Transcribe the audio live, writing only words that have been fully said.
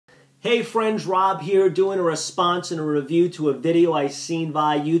Hey friends, Rob here doing a response and a review to a video I seen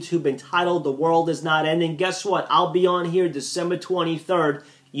via YouTube entitled The World Is Not Ending. Guess what? I'll be on here December 23rd.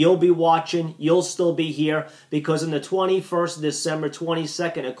 You'll be watching. You'll still be here because on the 21st of December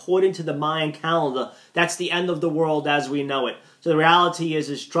 22nd, according to the Mayan calendar, that's the end of the world as we know it. So the reality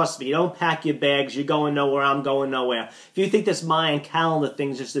is trust me, you don't pack your bags, you're going nowhere, I'm going nowhere. If you think this Mayan calendar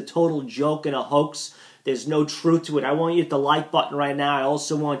thing's just a total joke and a hoax, there's no truth to it. I want you to hit the like button right now. I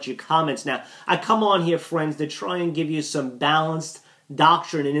also want your comments. Now, I come on here, friends, to try and give you some balanced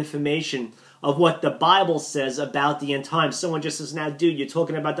doctrine and information of what the Bible says about the end times. Someone just says, now, dude, you're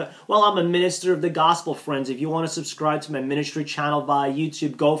talking about the... Well, I'm a minister of the gospel, friends. If you want to subscribe to my ministry channel via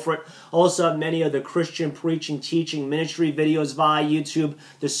YouTube, go for it. Also, have many of the Christian preaching, teaching, ministry videos via YouTube.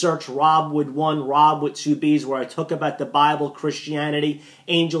 The search Robb with one, Robb with two B's, where I talk about the Bible, Christianity,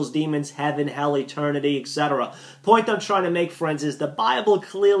 angels, demons, heaven, hell, eternity, etc. Point I'm trying to make, friends, is the Bible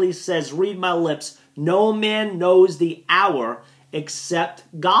clearly says, read my lips, no man knows the hour except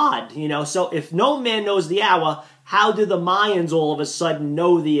God. So if no man knows the hour, how do the Mayans all of a sudden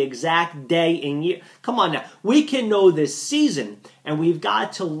know the exact day and year? Come on now. We can know this season, and we've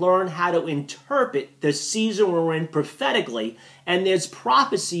got to learn how to interpret the season we're in prophetically, and there's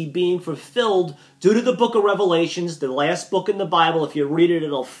prophecy being fulfilled due to the book of Revelations, the last book in the Bible. If you read it,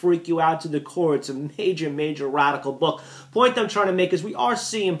 it'll freak you out to the core. It's a major, major radical book. Point I'm trying to make is we are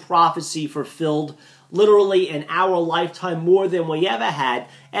seeing prophecy fulfilled literally in our lifetime more than we ever had.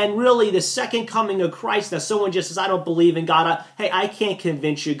 And really, the second coming of Christ. Now, someone just says, I don't believe in God. Hey, I can't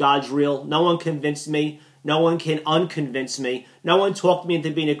convince you God's real. No one convinced me. No one can unconvince me. No one talked me into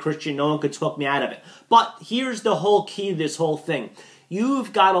being a Christian. No one could talk me out of it. But here's the whole key to this whole thing.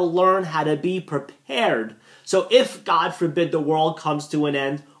 You've got to learn how to be prepared. So if, God forbid, the world comes to an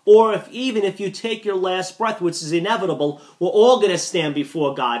end, or even if you take your last breath, which is inevitable, we're all going to stand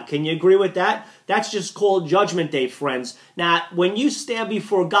before God. Can you agree with that? That's just called Judgment Day, friends. Now, when you stand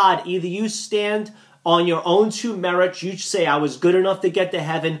before God, either you stand on your own two merits, you say, I was good enough to get to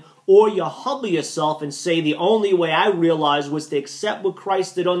heaven, or you humble yourself and say, the only way I realized was to accept what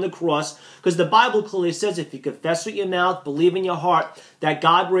Christ did on the cross, because the Bible clearly says, if you confess with your mouth, believe in your heart, that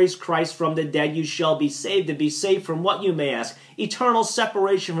God raised Christ from the dead, you shall be saved. And be saved from what, you may ask? Eternal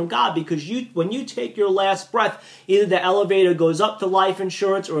separation from God, because when you take your last breath, either the elevator goes up to life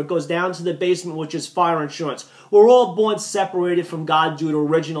insurance or it goes down to the basement, which is fire insurance. We're all born separated from God due to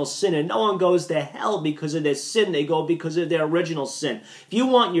original sin, and no one goes to hell because of their sin. They go because of their original sin. If you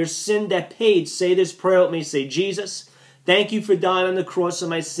want your sin debt paid, say this prayer with me. Say, Jesus, thank you for dying on the cross of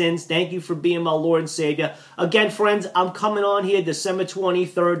my sins. Thank you for being my Lord and Savior. Again, friends, I'm coming on here December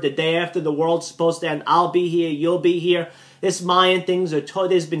 23rd, the day after the world's supposed to end. I'll be here. You'll be here. This Mayan things are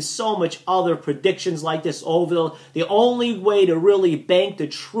there's been so much other predictions like this over the only way to really bank the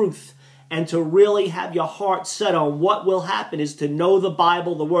truth and to really have your heart set on what will happen is to know the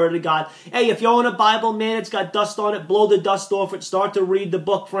Bible, the Word of God. Hey, if you own a Bible, man, it's got dust on it, blow the dust off it. Start to read the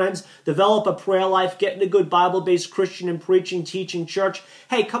book, friends. Develop a prayer life. Get in a good Bible-based Christian and preaching, teaching church.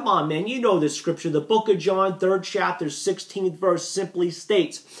 Hey, come on, man. You know this scripture. The book of John, 3rd chapter, 16th verse simply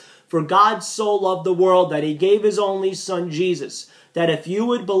states, for God so loved the world that he gave his only son, Jesus, that if you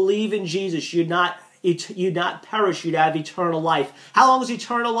would believe in Jesus, you'd not perish, you'd have eternal life. How long is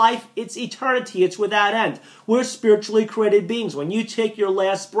eternal life? It's eternity. It's without end. We're spiritually created beings. When you take your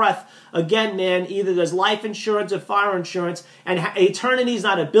last breath, again, man, either there's life insurance or fire insurance, and eternity is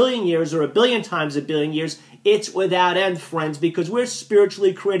not a billion years or a billion times a billion years. It's without end, friends, because we're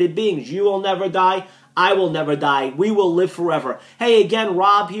spiritually created beings. You will never die. I will never die. We will live forever. Hey, again,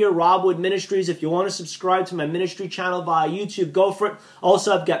 Rob here, Robb with Ministries. If you want to subscribe to my ministry channel via YouTube, go for it.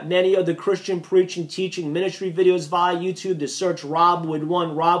 Also, I've got many other Christian preaching, teaching, ministry videos via YouTube. To search Robb with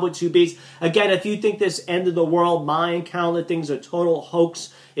one, Robb with two B's. Again, if you think this end of the world, Mayan calendar things are total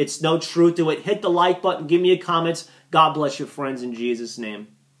hoax, it's no truth to it, hit the like button, give me your comments. God bless you, friends, in Jesus' name.